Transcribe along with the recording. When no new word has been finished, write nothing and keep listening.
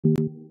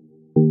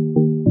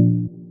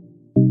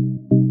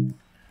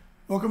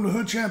Welcome to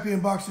Hood Champion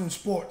Boxing and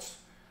Sports.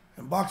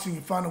 In boxing,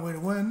 you find a way to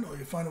win or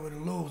you find a way to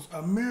lose.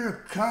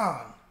 Amir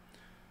Khan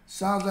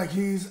sounds like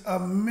he's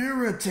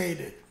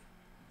Amiritated.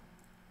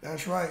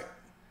 That's right.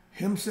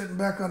 Him sitting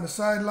back on the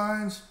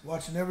sidelines,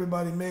 watching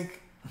everybody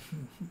make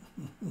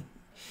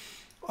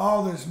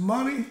all this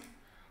money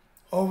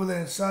over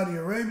there in Saudi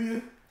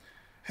Arabia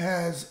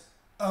has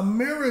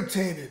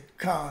Amiritated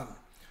Khan.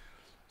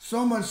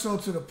 So much so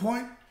to the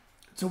point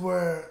to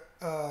where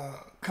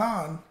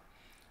Khan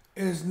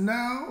is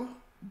now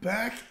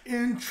back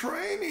in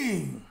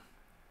training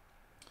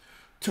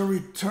to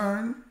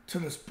return to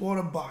the sport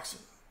of boxing.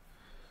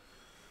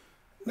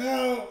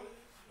 Now,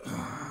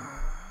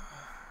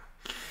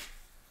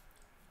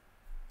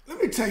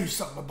 let me tell you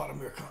something about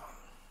Amir Khan.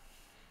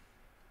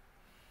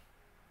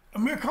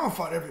 Amir Khan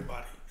fought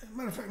everybody. As a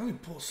matter of fact, let me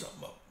pull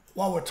something up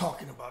while we're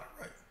talking about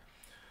it, right?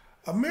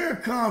 Amir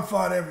Khan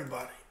fought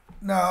everybody.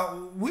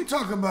 Now, we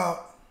talk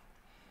about,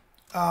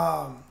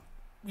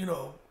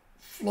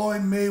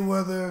 Floyd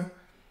Mayweather,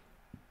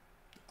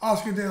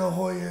 Oscar De La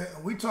Hoya,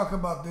 and we talk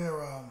about their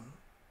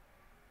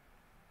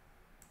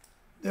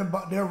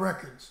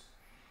records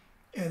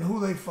and who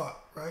they fought,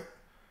 right?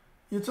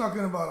 You're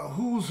talking about a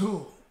who's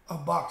who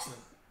of boxing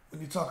when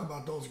you talk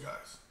about those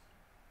guys.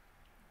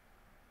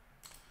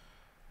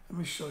 Let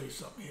me show you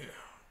something here.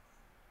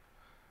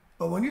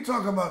 But when you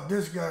talk about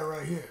this guy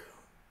right here,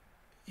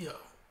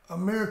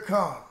 Amir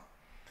Khan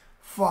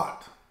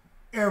fought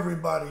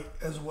everybody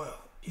as well.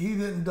 He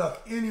didn't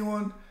duck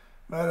anyone.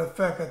 Matter of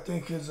fact, I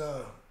think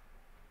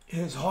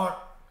his heart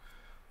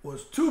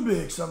was too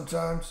big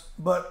sometimes.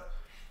 But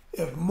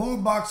if more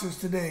boxers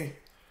today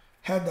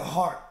had the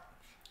heart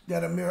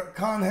that Amir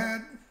Khan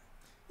had,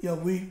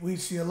 we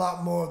see a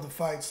lot more of the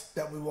fights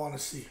that we want to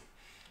see.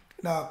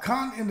 Now,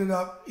 Khan ended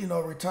up,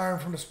 retiring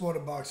from the sport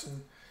of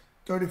boxing.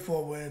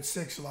 34 wins,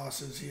 6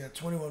 losses. He had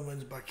 21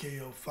 wins by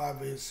KO, 5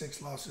 of his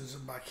 6 losses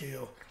by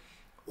KO.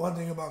 One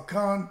thing about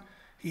Khan,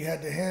 he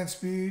had the hand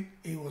speed.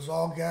 He was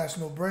all gas,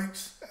 no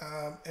brakes,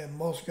 and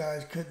most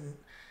guys couldn't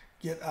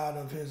get out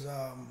of his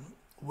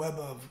web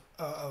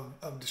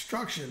of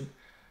destruction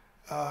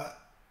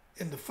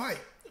in the fight.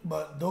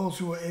 But those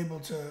who were able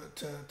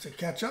to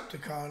catch up to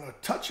Khan or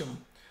touch him,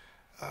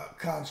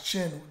 Khan's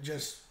chin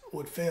just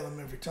would fail him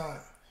every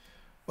time.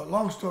 But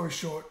long story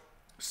short,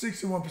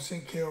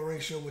 61% KO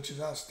ratio, which is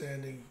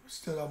outstanding.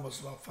 Still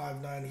almost about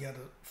 5'9". He had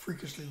a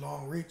freakishly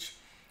long reach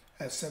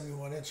at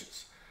 71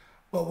 inches.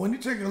 But when you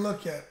take a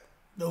look at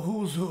the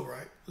who's who,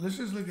 right? Let's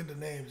just look at the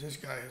names this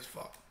guy has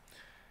fought.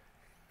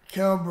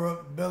 Kell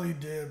Brook, Billy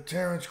Dibb,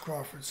 Terrence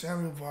Crawford,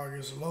 Samuel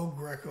Vargas, Lo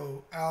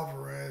Greco,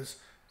 Alvarez,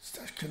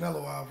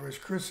 Canelo Alvarez,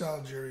 Chris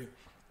Algieri,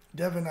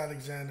 Devin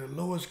Alexander,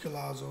 Luis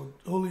Galazzo,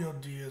 Julio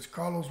Diaz,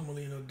 Carlos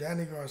Molino,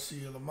 Danny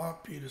Garcia,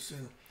 Lamont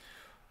Peterson,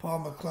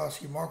 Paul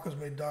McCloskey, Marcos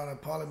Maidana,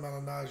 Paulie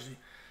Malignaggi.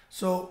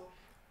 So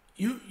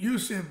you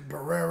said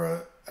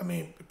Barrera,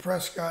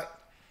 Prescott.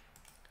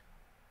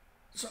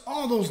 So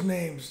all those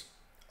names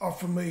are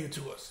familiar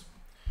to us.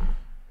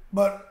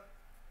 But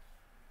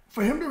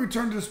for him to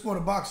return to the sport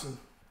of boxing,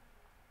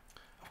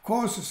 of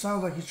course, it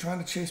sounds like he's trying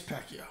to chase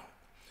Pacquiao.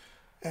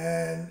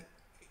 And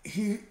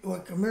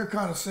what Amir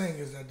Khan is saying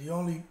is that the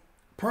only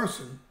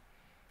person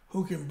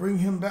who can bring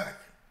him back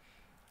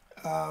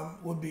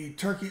would be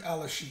Turki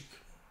Alalshikh.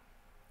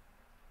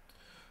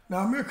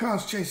 Now, Amir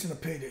Khan's chasing a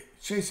payday,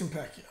 chasing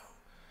Pacquiao.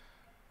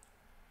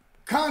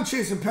 Khan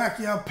chasing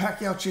Pacquiao,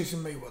 Pacquiao chasing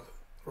Mayweather,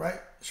 right?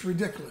 It's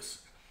ridiculous.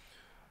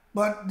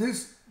 But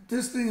this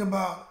thing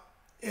about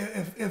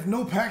if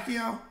no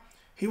Pacquiao,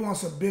 he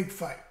wants a big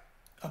fight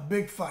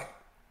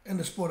in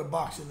the sport of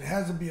boxing. It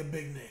has to be a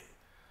big name.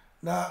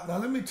 Now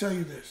let me tell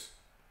you this.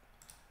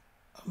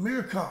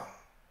 Amir Khan,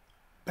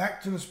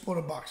 back to the sport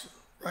of boxing,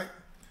 right?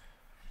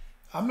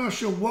 I'm not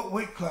sure what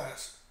weight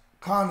class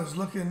Khan is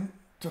looking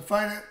to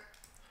fight at,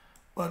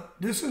 but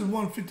this is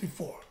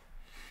 154.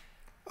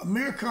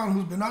 Amir Khan,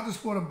 who's been out the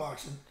sport of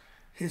boxing,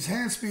 his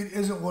hand speed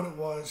isn't what it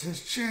was.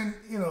 His chin,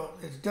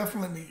 it's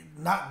definitely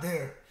not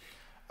there.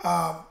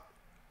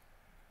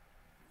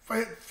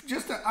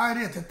 Just the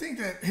idea to think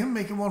that him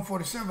making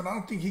 147, I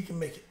don't think he can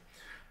make it.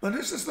 But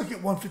let's just look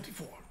at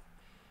 154.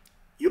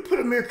 You put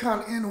Amir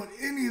Khan in with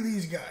any of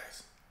these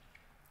guys,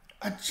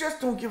 I just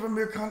don't give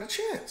Amir Khan a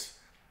chance.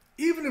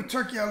 Even if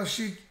Turki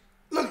Alalshikh,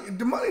 look,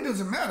 the money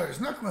doesn't matter. It's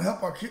not going to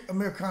help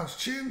Amir Khan's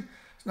chin.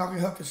 It's not going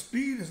to help his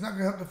speed. It's not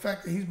going to help the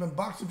fact that he's been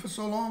boxing for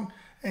so long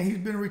and he's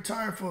been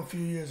retired for a few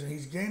years and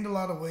he's gained a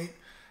lot of weight.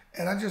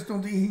 And I just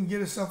don't think he can get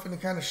himself in the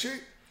kind of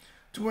shape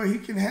to where he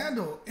can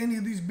handle any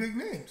of these big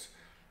names,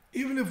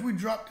 even if we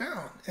drop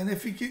down. And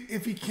if he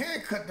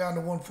can cut down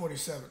to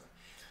 147.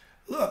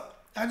 Look,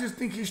 I just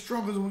think he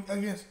struggles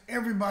against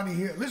everybody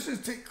here. Let's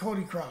just take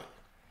Cody Crowley.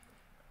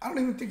 I don't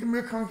even think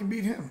Amir Khan can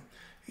beat him.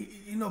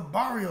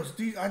 Barrios,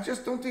 I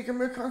just don't think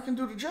Amir Khan can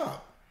do the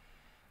job.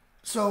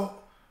 So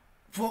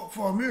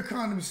for Amir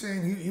Khan to be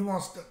saying he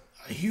wants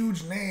a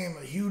huge name,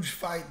 a huge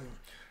fight, and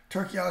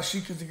Turki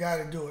Alalshikh is the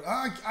guy to do it.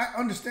 I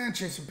understand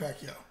chasing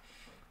Pacquiao.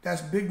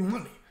 That's big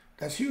money.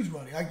 That's huge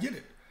money. I get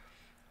it.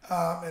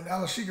 And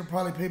Alalshikh could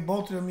probably pay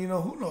both of them. You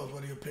know, who knows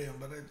what he'll pay him,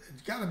 but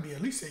it's got to be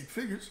at least 8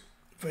 figures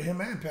for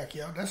him and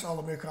Pacquiao. That's all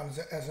Amir Khan is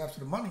after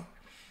the money.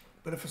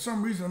 But if for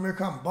some reason Amir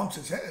Khan bumps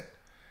his head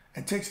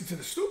and takes it to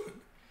the stupid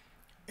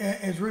and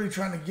is really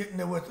trying to get in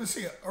there with, let's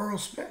say, Earl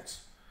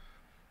Spence.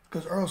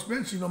 Because Earl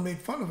Spence, you know, made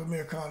fun of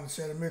Amir Khan and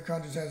said Amir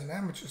Khan just has an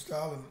amateur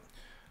style, and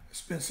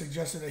Spence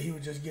suggested that he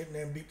would just get in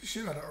there and beat the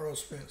shit out of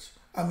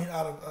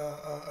out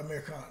of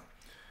Amir Khan.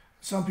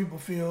 Some people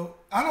feel,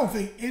 I don't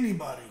think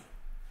anybody,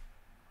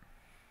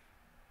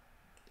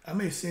 I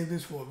may save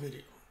this for a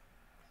video.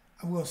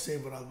 I'm going to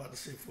save what I was about to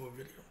say for a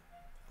video.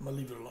 I'm going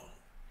to leave it alone.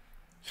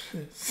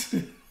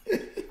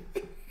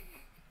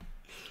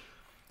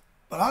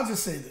 But I'll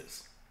just say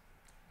this.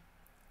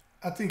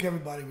 I think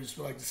everybody would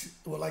like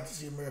to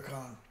see Amir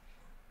Khan,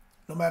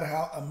 no matter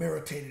how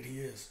irritated he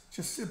is,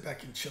 just sit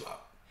back and chill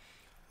out.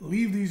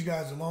 Leave these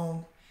guys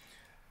alone.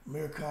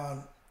 Amir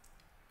Khan,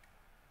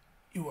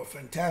 you were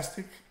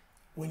fantastic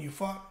when you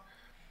fought.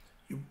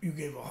 You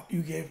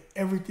gave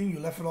everything. You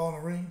left it all in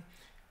the ring.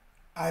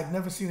 I've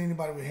never seen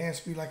anybody with hand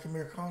speed like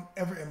Amir Khan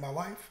ever in my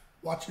life.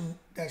 Watching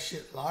that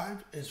shit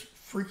live is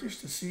freakish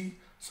to see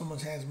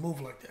someone's hands move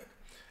like that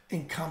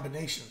in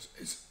combinations.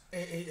 It's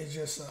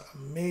just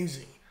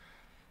amazing.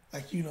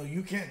 Like, you know,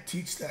 you can't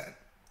teach that.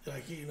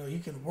 Like, you know, you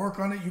can work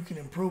on it, you can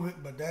improve it,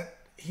 but that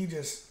he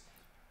just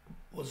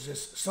was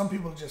just, some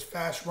people are just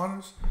fast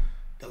runners.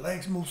 The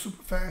legs move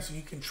super fast, and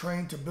you can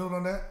train to build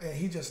on that. And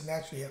he just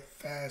naturally had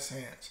fast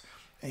hands,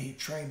 and he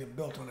trained and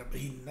built on it. But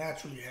he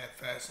naturally had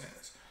fast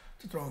hands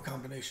to throw in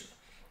combination.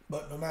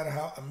 But no matter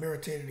how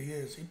irritated he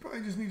is, he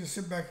probably just needs to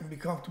sit back and be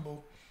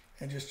comfortable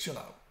and just chill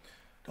out.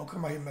 Don't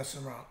come out here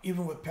messing around.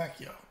 Even with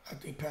Pacquiao, I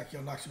think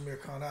Pacquiao knocks Amir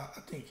Khan out. I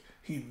think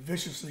he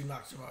viciously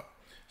knocks him out.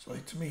 So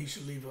to me, he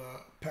should leave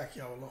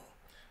Pacquiao alone.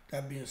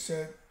 That being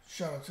said,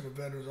 shout out to the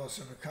veterans, all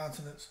 7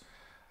 continents.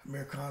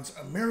 Amir Khan's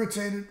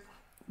irritated,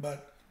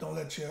 but don't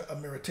let your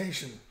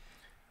irritation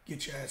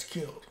get your ass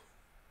killed.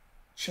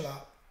 Chill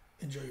out.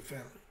 Enjoy your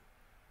family.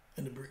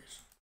 In the breeze.